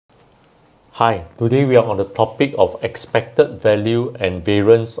Hi, today we are on the topic of expected value and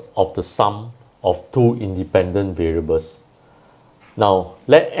variance of the sum of two independent variables. Now,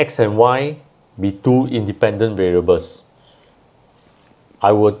 let x and y be two independent variables.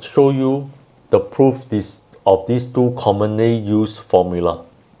 I will show you the proof of these two commonly used formula.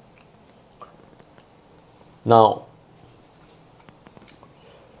 Now,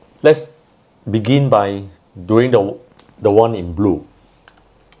 let's begin by doing the one in blue.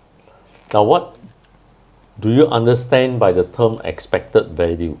 Now, what do you understand by the term expected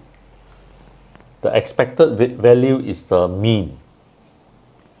value? The expected value is the mean.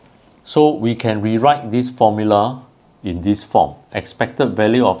 So we can rewrite this formula in this form. Expected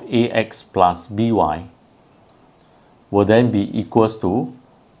value of ax plus by will then be equals to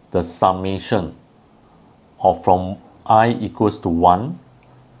the summation of from I equals to 1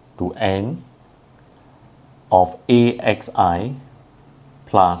 to n of axi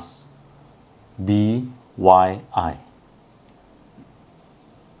plus byi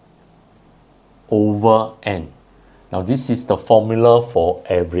over n. Now this is the formula for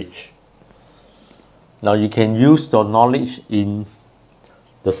average. Now you can use the knowledge in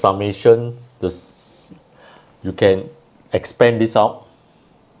the summation, you can expand this out.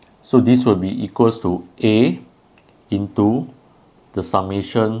 So this will be equals to a into the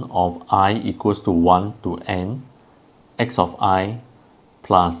summation of I equals to 1 to n x of I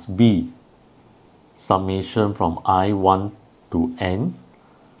plus b summation from I1 to n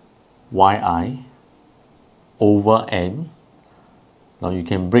yi over n. Now you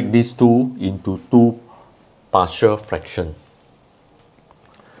can break these two into two partial fractions.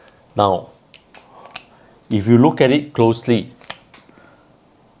 Now, if you look at it closely,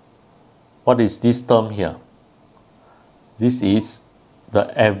 what is this term here? This is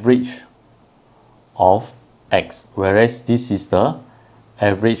the average of x, whereas this is the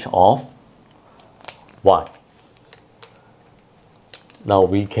average of y. Now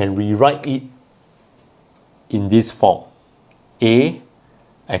we can rewrite it in this form. A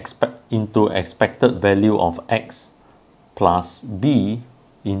into expected value of x plus b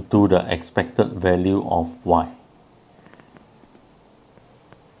into the expected value of y.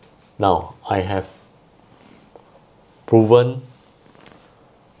 Now I have proven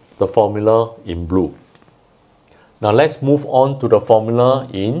the formula in blue. Now let's move on to the formula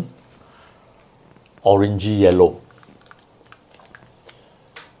in orangey yellow.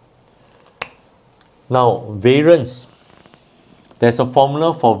 Now variance. There's a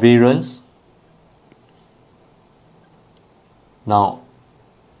formula for variance. Now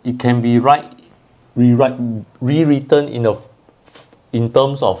it can be rewritten in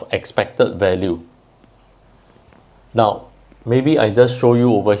terms of expected value. Now maybe I just show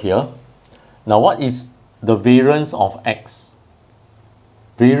you over here. Now what is the variance of x?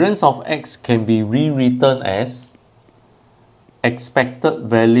 Variance of x can be rewritten as expected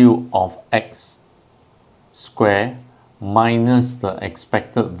value of x square minus the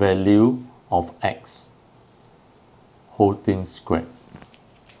expected value of x whole thing squared.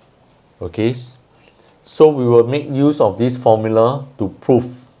 Okay, so we will make use of this formula to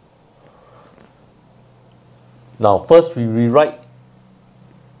prove. Now first we rewrite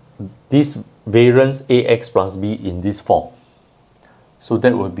this variance ax plus b in this form. So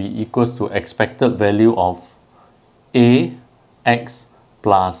that will be equals to expected value of ax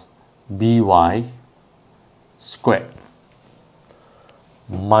plus by squared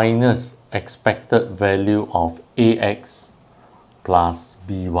minus expected value of ax plus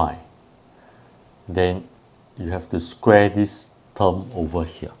by. Then you have to square this term over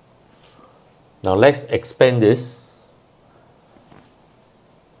here. Now let's expand this.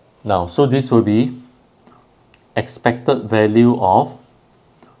 Now, so this will be expected value of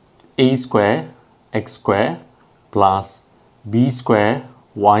a square x square plus b square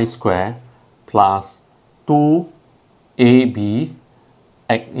y square plus 2ab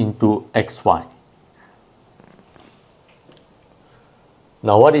into xy.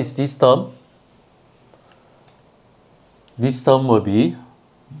 Now what is this term? This term will be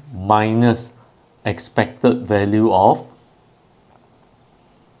minus expected value of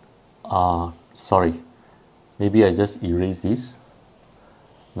maybe I just erase this.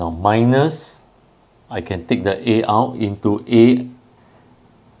 Now minus, I can take the a out into a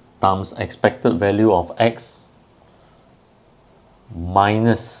times expected value of x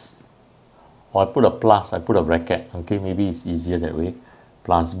minus, or I put a plus, I put a bracket, okay, maybe it's easier that way,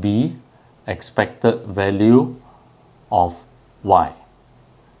 plus b expected value of y,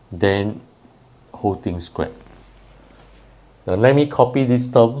 then whole thing squared. Now let me copy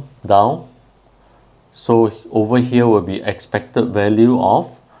this term down. So over here will be expected value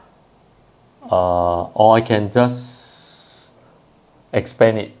of or I can just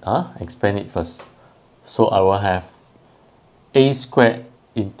expand it, first. So I will have a squared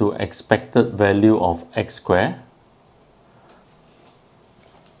into expected value of x squared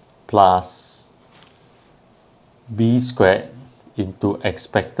plus b squared into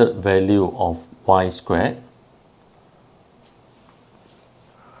expected value of y squared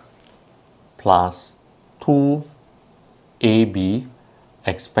plus 2ab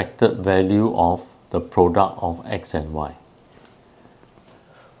expected value of the product of x and y.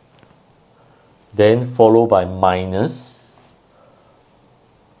 Then followed by minus.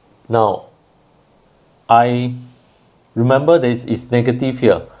 Now, I remember this is negative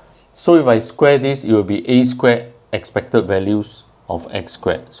here. So if I square this, it will be a squared expected values of x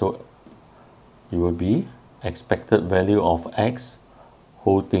squared. So it will be expected value of x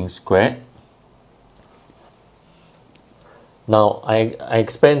whole thing squared. Now I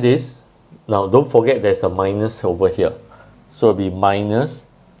expand this. Now don't forget there's a minus over here. So it will be minus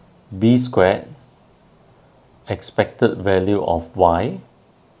b squared expected value of y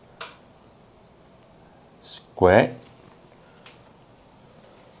squared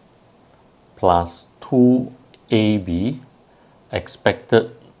plus 2ab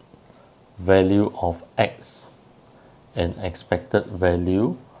expected value of x and expected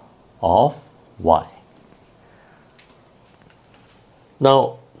value of y.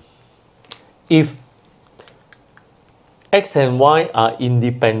 Now, if x and y are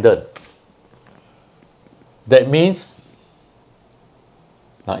independent, that means,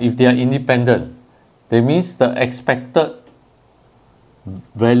 if they are independent, that means the expected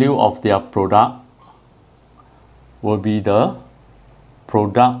value of their product will be the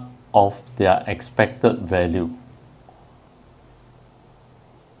product of their expected value.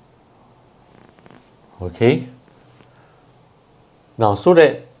 Okay? Now, so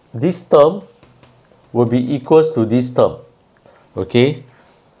that this term will be equals to this term. Okay?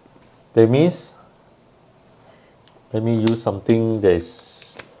 That means, let me use something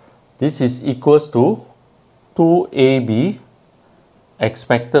this is equals to 2ab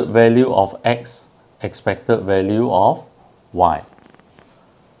expected value of x, expected value of y.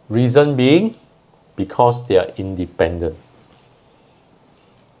 Reason being, because they are independent.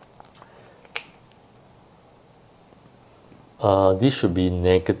 This should be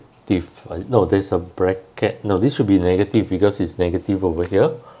negative. No, there's a bracket. No, this should be negative because it's negative over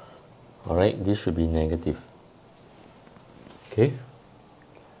here. Alright, this should be negative. Okay.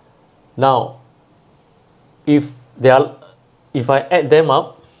 Now, if I add them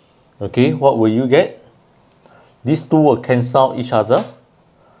up, okay, what will you get? These two will cancel each other.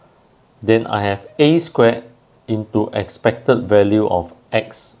 Then I have a squared into expected value of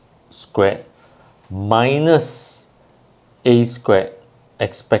x squared minus a squared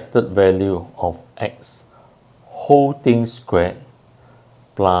expected value of x whole thing squared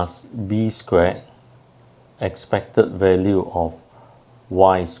plus b squared expected value of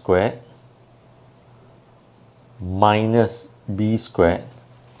y squared minus b squared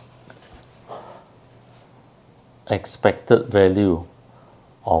expected value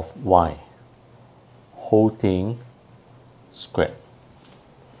of y whole thing squared.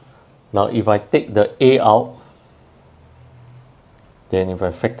 Now if I take the a out, then if I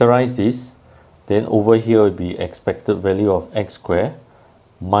factorize this, then over here will be expected value of x squared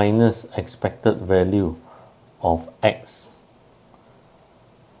minus expected value of x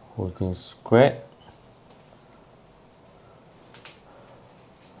whole thing squared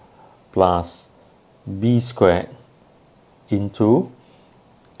plus b squared into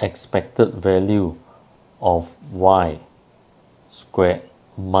expected value of y squared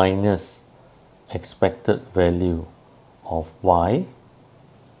minus expected value of y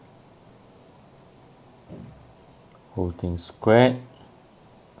whole thing squared.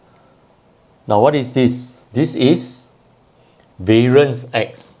 Now what is this? This is variance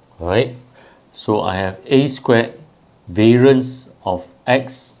x, right? So I have a squared variance of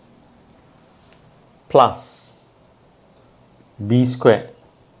x plus b squared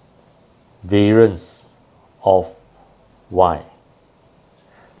variance of y.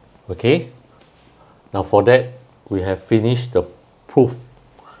 Okay, now for that we have finished the proof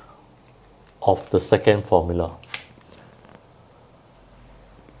of the second formula.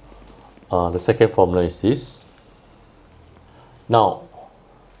 The second formula is this. Now,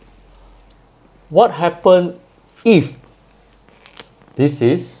 what happens if this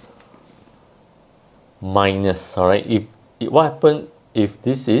is minus? All right, what happens if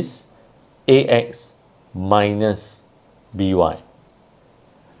this is ax minus by?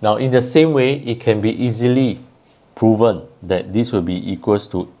 Now, in the same way, it can be easily proven that this will be equals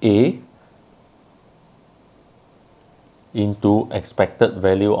to a into expected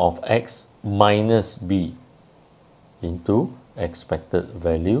value of x minus b into expected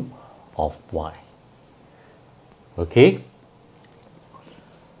value of y. Okay.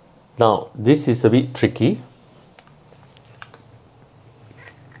 Now this is a bit tricky.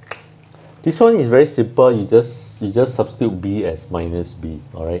 This one is very simple. You just substitute b as minus b.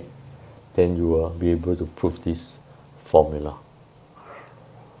 All right. Then you will be able to prove this formula.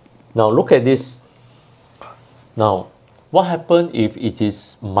 Now look at this. Now what happens if it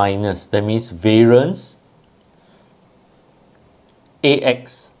is minus? That means variance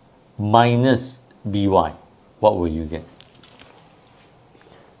ax minus by. What will you get?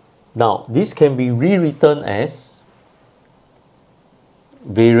 Now this can be rewritten as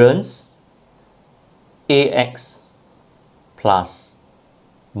variance ax plus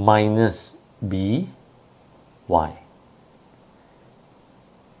minus by.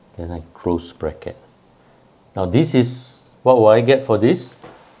 Then I close bracket. Now this is, what will I get for this?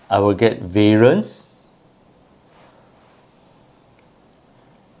 I will get variance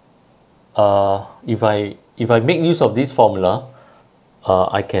if I make use of this formula,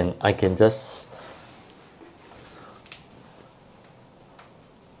 I can just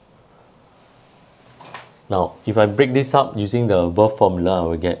now if I break this up using the above formula, I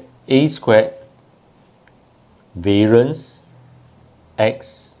will get a squared variance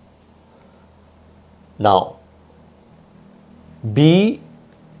x. Now b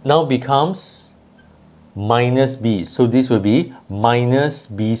now becomes minus b, so this will be minus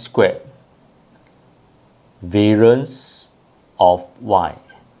b squared variance of y,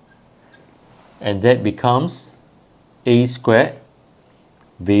 and that becomes a squared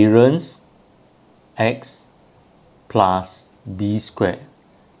variance x plus b squared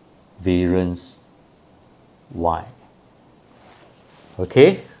variance y.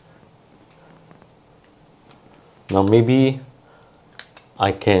 Okay. Now maybe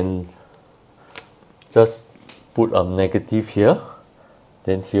I can just put a negative here,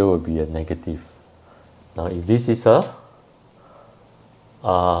 then here will be a negative. Now if this is a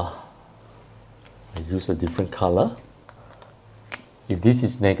I use a different color. If this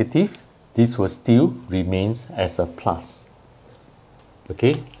is negative, this will still remains as a plus.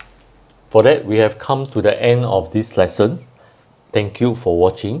 Okay. For that, we have come to the end of this lesson. Thank you for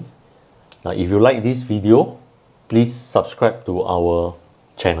watching. Now if you like this video, please subscribe to our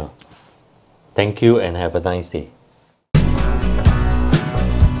channel. Thank you and have a nice day.